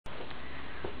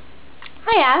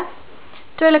Yeah.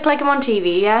 Do I look like I'm on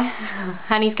TV? Yeah.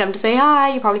 Honey's come to say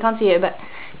hi. You probably can't see her, but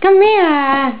come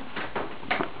here.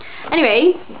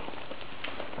 Anyway,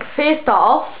 first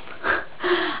off,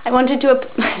 I wanted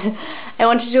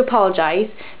to apologise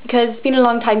because it's been a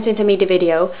long time since I made a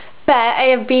video. But I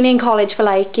have been in college for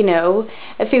like, you know,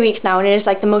 a few weeks now, and it is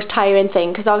like the most tiring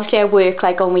thing because obviously I work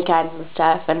like on weekends and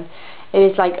stuff, and it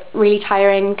is like really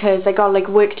tiring because I got like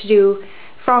work to do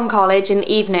from college in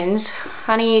the evenings.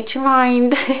 Honey, do you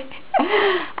mind?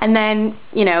 And then,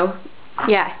 you know,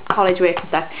 yeah, college work and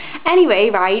stuff. Anyway,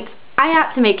 right, I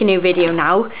had to make a new video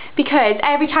now because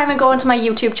every time I go onto my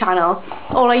YouTube channel,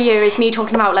 all I hear is me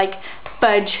talking about like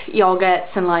fudge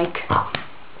yogurts and like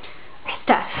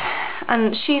stuff.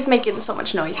 And she's making so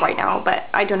much noise right now, but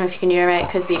I don't know if you can hear it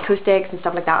because the acoustics and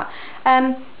stuff like that.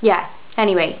 Yeah,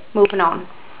 anyway, moving on.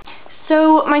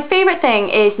 So my favourite thing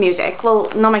is music. Well,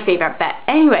 not my favourite, but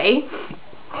anyway,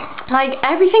 like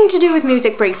everything to do with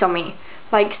music breaks on me.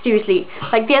 Like seriously,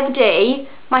 like the other day,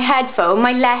 my headphone,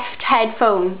 my left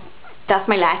headphone, that's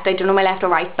my left, I don't know my left or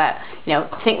right, but you know,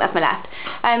 I think that's my left.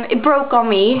 It broke on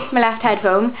me, my left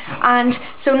headphone, and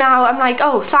so now I'm like,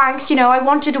 oh thanks, you know, I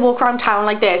wanted to walk around town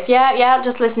like this, yeah,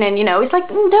 just listening, you know. It's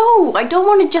like, no, I don't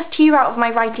want to just hear out of my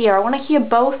right ear, I want to hear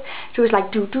both, so it's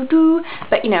like do do do,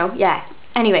 but you know, yeah.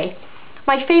 Anyway,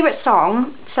 my favourite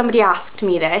song, somebody asked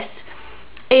me this,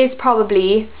 is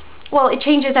probably, well, it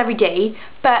changes every day,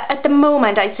 but at the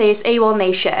moment I'd say it's AWOL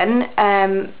Nation.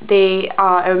 They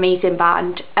are an amazing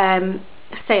band.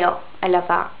 Sail, I love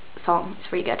that song,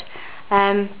 it's really good.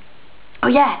 Oh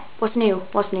yeah, what's new?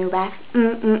 What's new, Beth?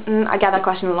 I get that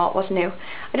question a lot, what's new?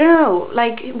 I don't know,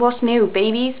 like, what's new?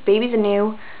 Babies are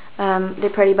new. They're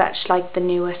pretty much like the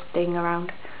newest thing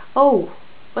around. Oh,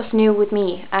 what's new with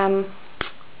me? I'm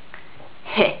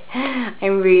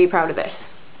really proud of this.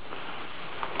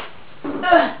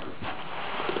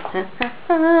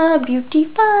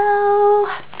 Beautiful.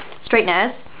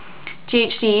 Straighteners,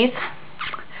 GHDs,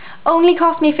 only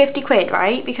cost me 50 quid,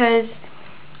 right? Because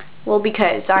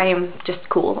I am just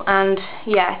cool, and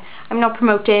yeah, I'm not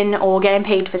promoting or getting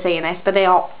paid for saying this, but they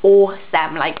are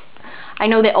awesome. Like, I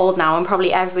know they're old now and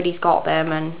probably everybody's got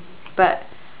them, but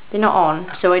they're not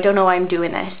on, so I don't know why I'm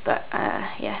doing this, but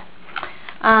yeah.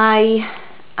 I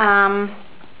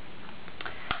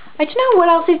don't know what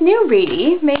else is new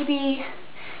really. Maybe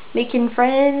making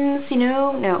friends, you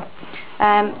know, no.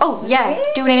 Oh yeah,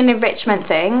 doing an enrichment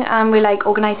thing, and we're like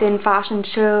organising a fashion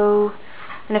show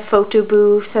and a photo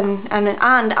booth, and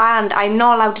I'm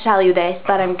not allowed to tell you this,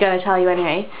 but I'm gonna tell you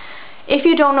anyway. If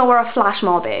you don't know where a flash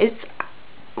mob is,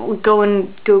 go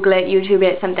and Google it, YouTube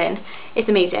it, something. It's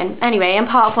amazing. Anyway, I'm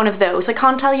part of one of those. I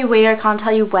can't tell you where, I can't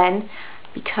tell you when,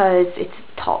 because it's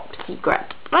top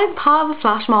secret. But I'm part of a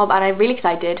flash mob and I'm really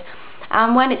excited.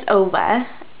 And when it's over,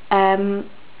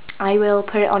 I will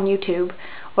put it on YouTube,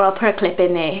 or I'll put a clip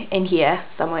in here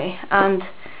somewhere, and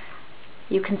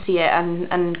you can see it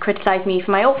and criticise me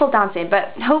for my awful dancing.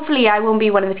 But hopefully I won't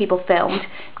be one of the people filmed,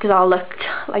 because I'll look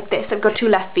like this. I've got two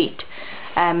left feet,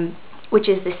 which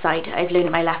is this side. I've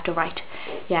learned my left or right.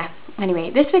 Yeah.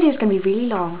 Anyway, this video is going to be really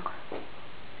long.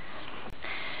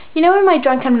 You know, in my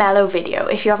Drunken Mellow video,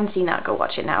 if you haven't seen that, go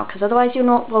watch it now, because otherwise you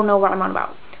won't know what I'm on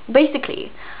about.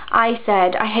 Basically, I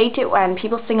said I hate it when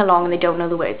people sing along and they don't know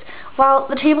the words. Well,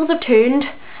 the tables have turned,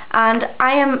 and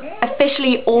I am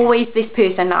officially always this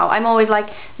person now. I'm always like,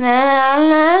 la,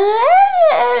 la,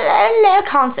 la, la,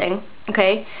 can't sing,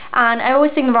 okay? And I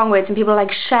always sing the wrong words, and people are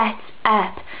like, shut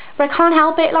up. But I can't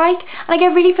help it, like, and I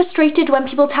get really frustrated when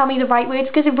people tell me the right words,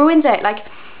 because it ruins it. Like,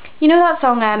 you know that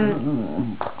song,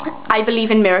 I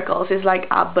Believe in Miracles, is like,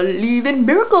 I believe in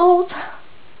miracles.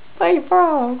 Where you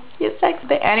from? You sex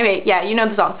bitch. Anyway, yeah, you know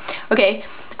the song. Okay,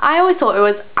 I always thought it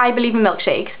was I Believe in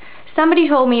Milkshakes. Somebody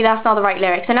told me that's not the right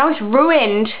lyrics, and now it's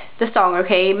ruined the song,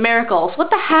 okay? Miracles. What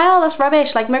the hell? That's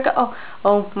rubbish. Like, miracle.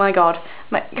 Oh my god.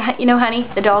 You know, Honey,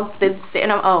 the dog, the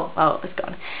sitting on. Oh, it's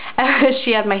gone.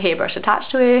 She had my hairbrush attached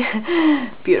to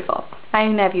her. Beautiful.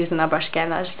 I'm never using that brush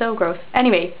again. That is so gross.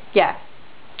 Anyway, yeah.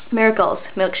 Miracles,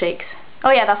 milkshakes.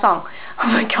 Oh yeah, that song. Oh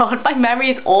my god, my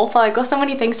memory is awful. I've got so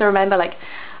many things to remember, like,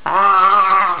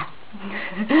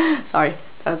 sorry,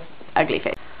 that was ugly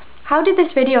face. How did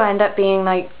this video end up being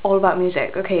like all about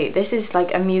music? Okay, this is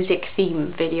like a music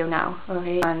theme video now,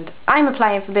 okay? And I'm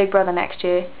applying for Big Brother next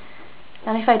year,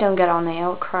 and if I don't get on there,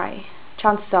 I'll cry.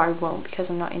 Chances are I won't, because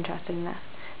I'm not interested in that.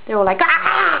 They're all like,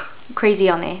 crazy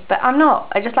on there, but I'm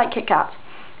not. I just like Kit Kats.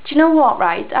 Do you know what,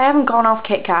 right? I haven't gone off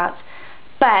Kit Kats,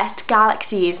 but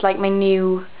Galaxy is like my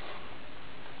new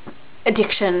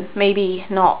addiction, maybe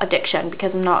not addiction,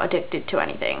 because I'm not addicted to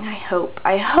anything. I hope.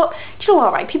 Do you know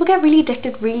what, right? People get really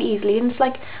addicted really easily, and it's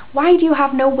like, why do you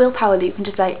have no willpower that you can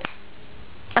just like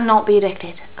and not be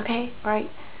addicted? Okay, right?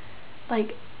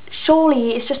 Like,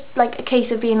 surely it's just like a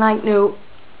case of being like, no.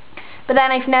 But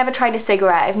then I've never tried a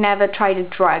cigarette, I've never tried a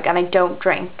drug, and I don't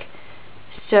drink,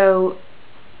 so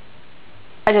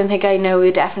I don't think I know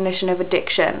the definition of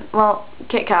addiction. Well,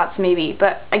 Kit Kats maybe,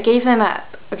 but I gave them up.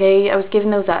 Okay, I was giving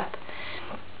those up.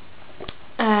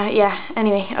 Yeah,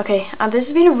 anyway, okay, this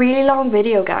has been a really long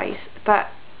video, guys, but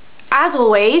as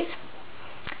always,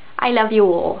 I love you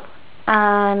all,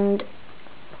 and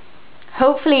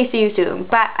hopefully see you soon,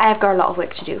 but I've got a lot of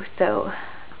work to do, so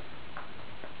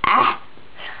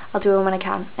I'll do it when I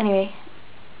can. Anyway,